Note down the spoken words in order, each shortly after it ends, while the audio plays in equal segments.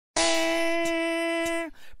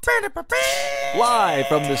Live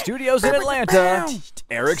from the studios in Atlanta,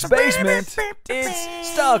 Erik's Basement, it's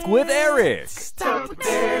Stuck with Erik.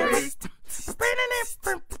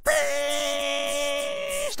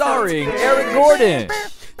 Starring Erik Gordon.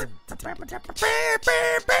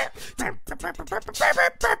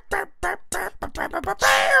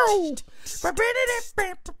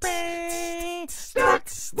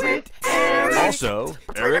 Also,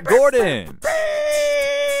 Erik Gordon.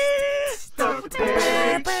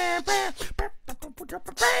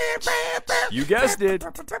 You guessed it,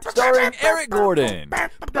 starring Erik Gordon.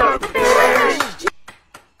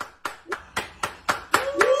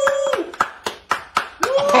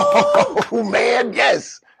 Oh man,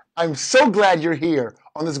 yes! I'm so glad you're here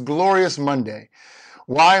on this glorious Monday.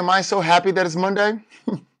 Why am I so happy that it's Monday?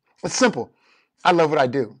 It's simple. I love what I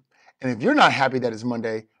do. And if you're not happy that it's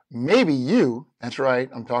Monday, maybe you, that's right,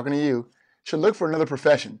 I'm talking to you, should look for another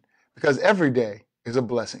profession, because every day is a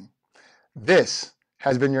blessing. This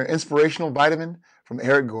has been your inspirational vitamin from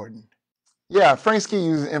Erik Gordon. Yeah, Frank Ski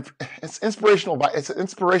uses it's inspirational. It's an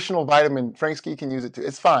inspirational vitamin. Frank Ski can use it too.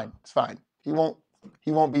 It's fine. It's fine. He won't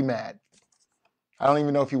be mad. I don't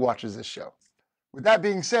even know if he watches this show. With that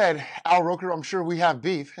being said, Al Roker, I'm sure we have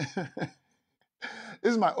beef.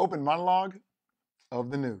 This is my open monologue of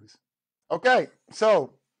the news. Okay,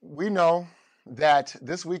 so we know that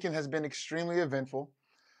this weekend has been extremely eventful,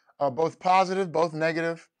 both positive, both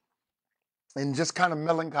negative, and just kind of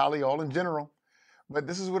melancholy all in general. But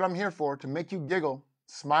this is what I'm here for, to make you giggle,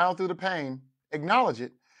 smile through the pain, acknowledge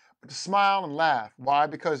it, but to smile and laugh. Why?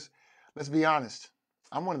 Because, let's be honest,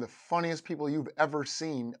 I'm one of the funniest people you've ever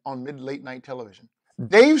seen on mid-late night television.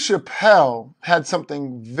 Dave Chappelle had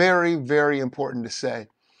something very, very important to say.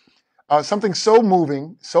 Something so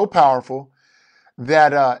moving, so powerful,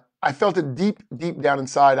 that I felt it deep, deep down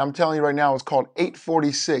inside. I'm telling you right now, it's called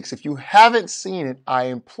 846. If you haven't seen it, I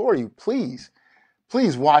implore you, please,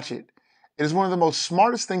 please watch it. It is one of the most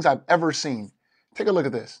smartest things I've ever seen. Take a look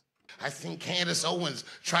at this. I seen Candace Owens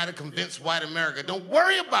try to convince white America, don't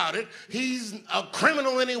worry about it, he's a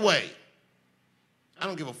criminal anyway. I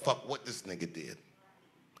don't give a fuck what this nigga did.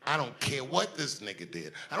 I don't care what this nigga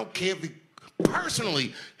did. I don't care if he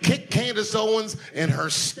personally kicked Candace Owens in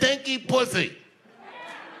her stinky pussy.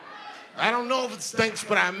 I don't know if it stinks,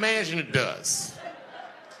 but I imagine it does.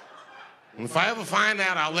 And if I ever find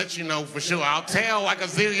out, I'll let you know for sure. I'll tell like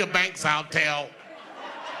Azealia Banks, I'll tell.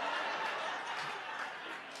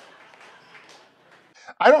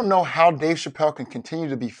 I don't know how Dave Chappelle can continue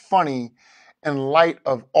to be funny in light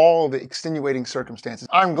of all the extenuating circumstances.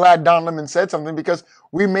 I'm glad Don Lemon said something, because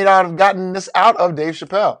we may not have gotten this out of Dave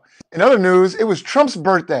Chappelle. In other news, it was Trump's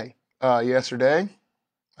birthday yesterday.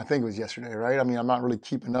 I think it was yesterday, right? I mean, I'm not really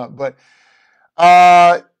keeping up, but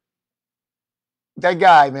that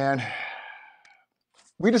guy, man,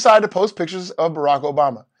 we decided to post pictures of Barack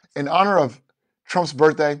Obama. In honor of Trump's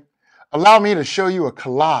birthday, allow me to show you a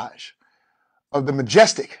collage of the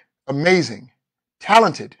majestic, amazing,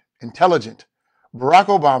 talented, intelligent Barack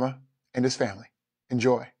Obama and his family.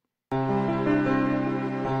 Enjoy.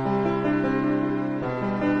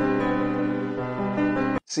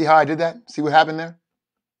 See how I did that? See what happened there?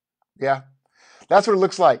 Yeah, that's what it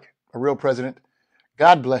looks like, a real president.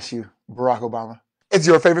 God bless you, Barack Obama. It's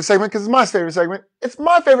your favorite segment because it's my favorite segment. It's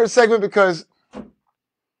my favorite segment because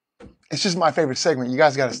it's just my favorite segment. You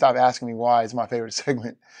guys got to stop asking me why it's my favorite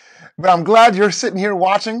segment. But I'm glad you're sitting here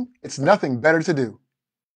watching. It's nothing better to do.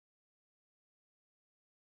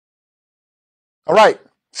 All right,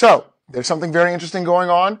 so there's something very interesting going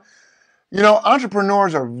on. You know,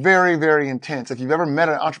 entrepreneurs are very, very intense. If you've ever met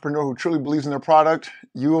an entrepreneur who truly believes in their product,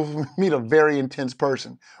 you will meet a very intense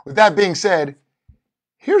person. With that being said,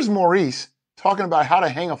 here's Maurice talking about how to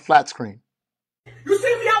hang a flat screen. You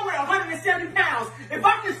see me, I weigh 170 pounds. If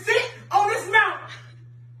I can sit on this mountain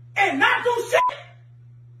and not do shit,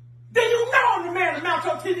 then you know I'm the man to mount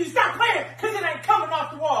your TV. Stop playing, because it ain't coming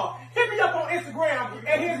off the wall. Hit me up on Instagram,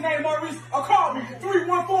 and his name Maurice, or call me,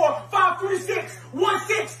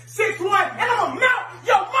 314-536-1661, and I'm going to mount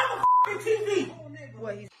your motherfucking TV.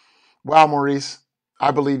 Wow, Maurice,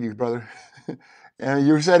 I believe you, brother. And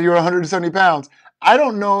you said you're 170 pounds. I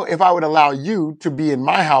don't know if I would allow you to be in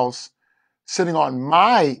my house sitting on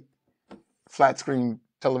my flat screen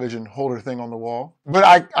television holder thing on the wall.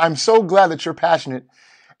 But I'm so glad that you're passionate.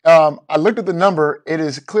 I looked at the number. It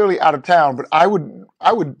is clearly out of town, but I would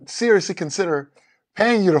seriously consider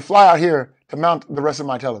paying you to fly out here to mount the rest of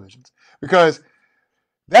my televisions, because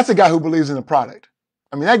that's a guy who believes in the product.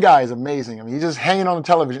 I mean, that guy is amazing. I mean, he's just hanging on the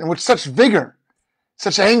television and with such vigor,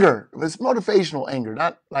 such anger. It's motivational anger,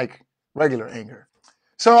 not like regular anger.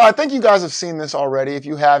 So I think you guys have seen this already. If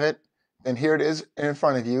you haven't, And here it is in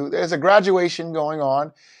front of you. There's a graduation going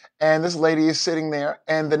on, and this lady is sitting there,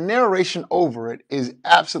 and the narration over it is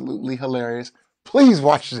absolutely hilarious. Please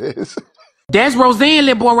watch this. That's Roseanne,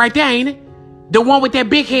 little boy, right there, ain't it? The one with that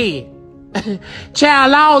big head.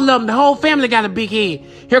 Child, all of them, the whole family got a big head.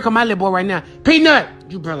 Here come my little boy right now. Peanut,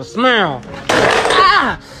 you better smile.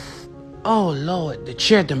 Ah! Oh, Lord, the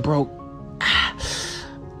chair done broke. Ah.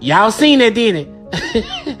 Y'all seen that, didn't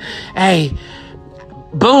it? Hey,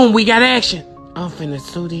 boom, we got action. I'm finna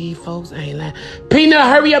sue these folks. I ain't lying. Peanut,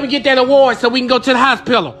 hurry up and get that award so we can go to the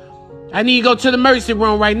hospital. I need to go to the emergency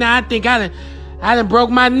room right now. I think I done broke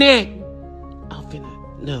my neck. I'm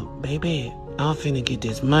finna, no, baby, I'm finna get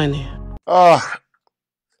this money. The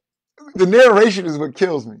narration is what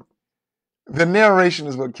kills me. The narration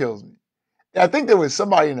is what kills me. I think there was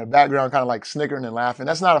somebody in the background kind of like snickering and laughing.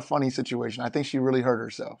 That's not a funny situation. I think she really hurt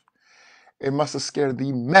herself. It must have scared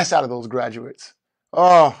the mess out of those graduates.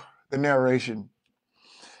 Oh, the narration.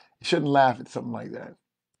 You shouldn't laugh at something like that.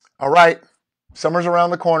 All right, summer's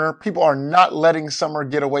around the corner. People are not letting summer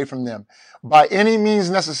get away from them by any means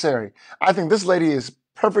necessary. I think this lady is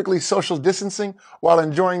perfectly social distancing while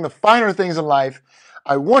enjoying the finer things in life.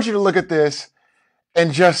 I want you to look at this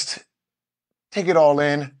and just take it all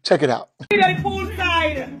in. Check it out. They don't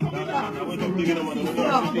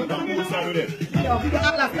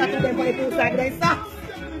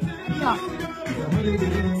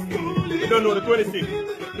know the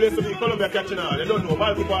 26th. Place to be Columbia catching on. They don't know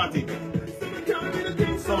Balti party.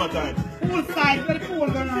 Summertime. Poolside, where the pool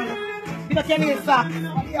going on? You don't tell me it's socks.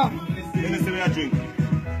 Let me see where I drink.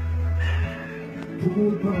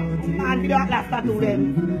 Man, we don't last that to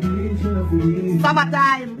them.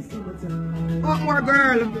 Summertime. Up more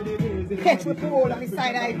girl. Catch the pool on the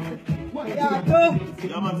side eye.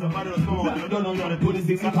 Yeah, man, somebody was coming out. You don't know the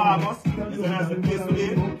 26th of August. It's a nice place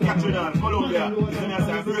today. Catching on Columbia. It's a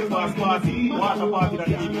nice breakfast party. Water party that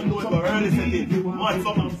you even know it go early setting. Mad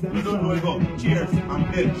summer. You don't know it go. Cheers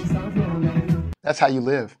and pledge. That's how you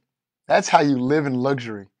live. That's how you live in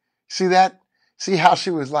luxury. See that? See how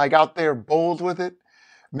she was like out there bold with it?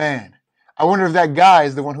 Man, I wonder if that guy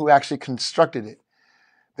is the one who actually constructed it.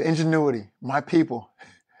 The ingenuity. My people.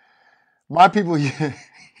 My people,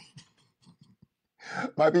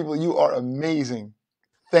 my people, you are amazing.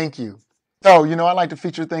 Thank you. So, I like to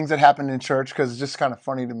feature things that happen in church because it's just kind of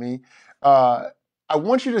funny to me. I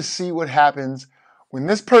want you to see what happens when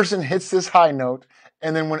this person hits this high note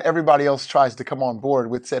and then when everybody else tries to come on board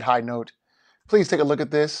with said high note. Please take a look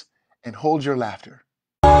at this and hold your laughter.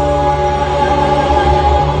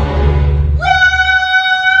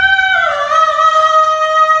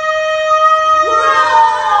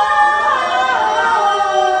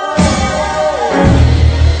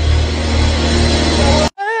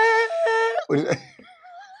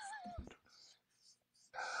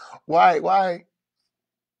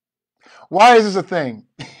 Why is this a thing?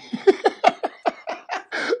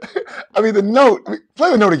 I mean, the note,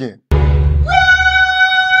 play the note again.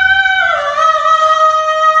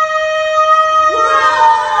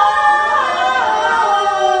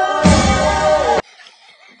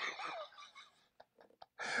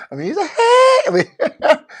 I mean, he's a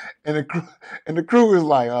and the crew is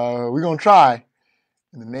like, we're going to try.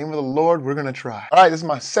 In the name of the Lord, we're going to try. All right, this is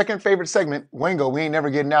my second favorite segment, Wango, we ain't never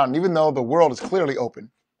getting out. And even though the world is clearly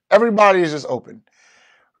open, everybody is just open.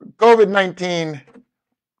 COVID-19,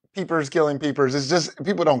 peepers killing peepers, it's just,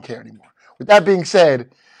 people don't care anymore. With that being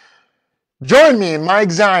said, join me in my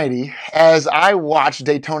anxiety as I watch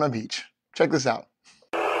Daytona Beach. Check this out.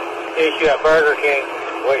 Issue at Burger King,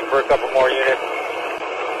 waiting for a couple more units.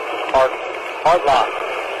 Hard lock,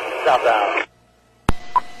 southbound.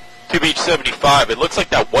 2 Beach 75. It looks like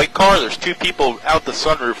that white car, there's two people out the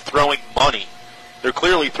sunroof throwing money. They're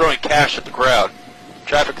clearly throwing cash at the crowd.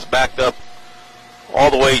 Traffic is backed up all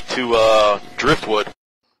the way to Driftwood.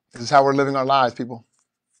 This is how we're living our lives, people.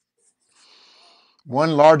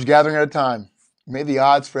 One large gathering at a time. May the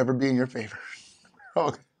odds forever be in your favor.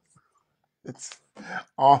 Oh, it's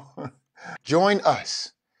all. Join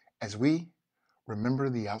us as we remember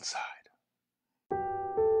the outside.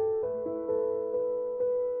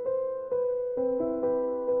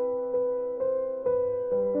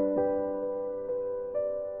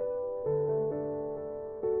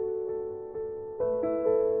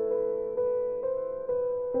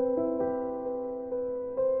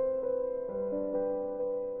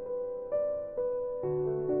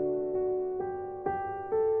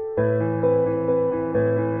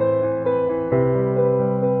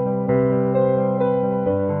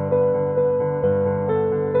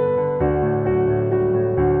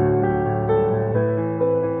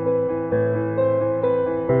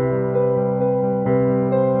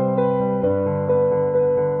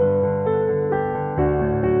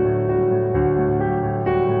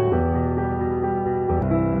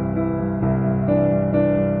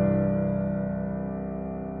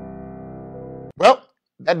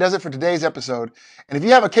 that does it for today's episode. And if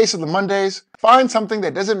you have a case of the Mondays, find something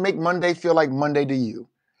that doesn't make Monday feel like Monday to you.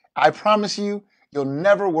 I promise you, you'll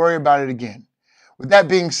never worry about it again. With that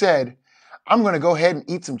being said, I'm going to go ahead and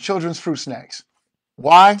eat some children's fruit snacks.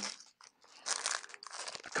 Why?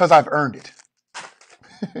 Because I've earned it.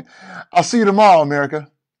 I'll see you tomorrow, America.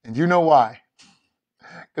 And you know why.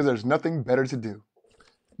 Because there's nothing better to do.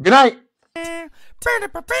 Good night.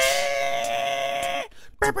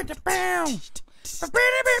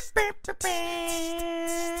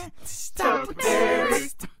 Stop the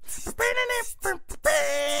Eric. Stop the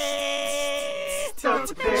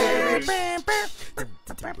Eric.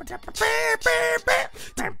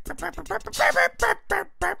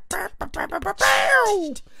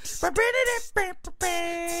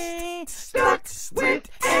 Stuck with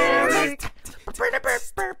Eric.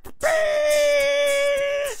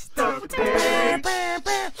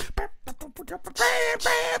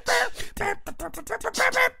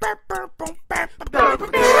 Stuck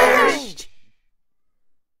with Eric.